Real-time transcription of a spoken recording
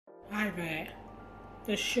Hi there.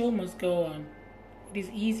 The show must go on. It is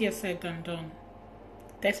easier said than done.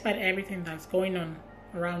 Despite everything that's going on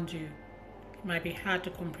around you, it might be hard to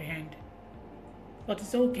comprehend. But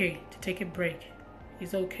it's okay to take a break.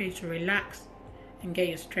 It's okay to relax and get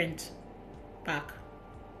your strength back.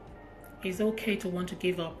 It's okay to want to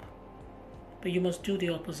give up, but you must do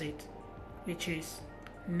the opposite, which is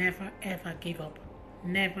never ever give up.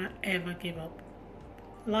 Never ever give up.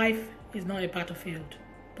 Life is not a battlefield,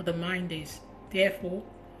 but the mind is. Therefore,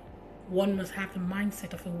 one must have the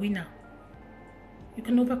mindset of a winner. You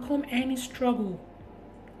can overcome any struggle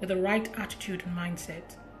with the right attitude and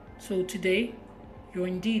mindset. So today, you're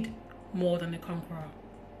indeed more than a conqueror.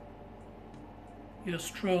 You're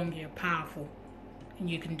strong, you're powerful, and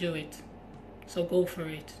you can do it. So go for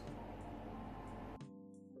it.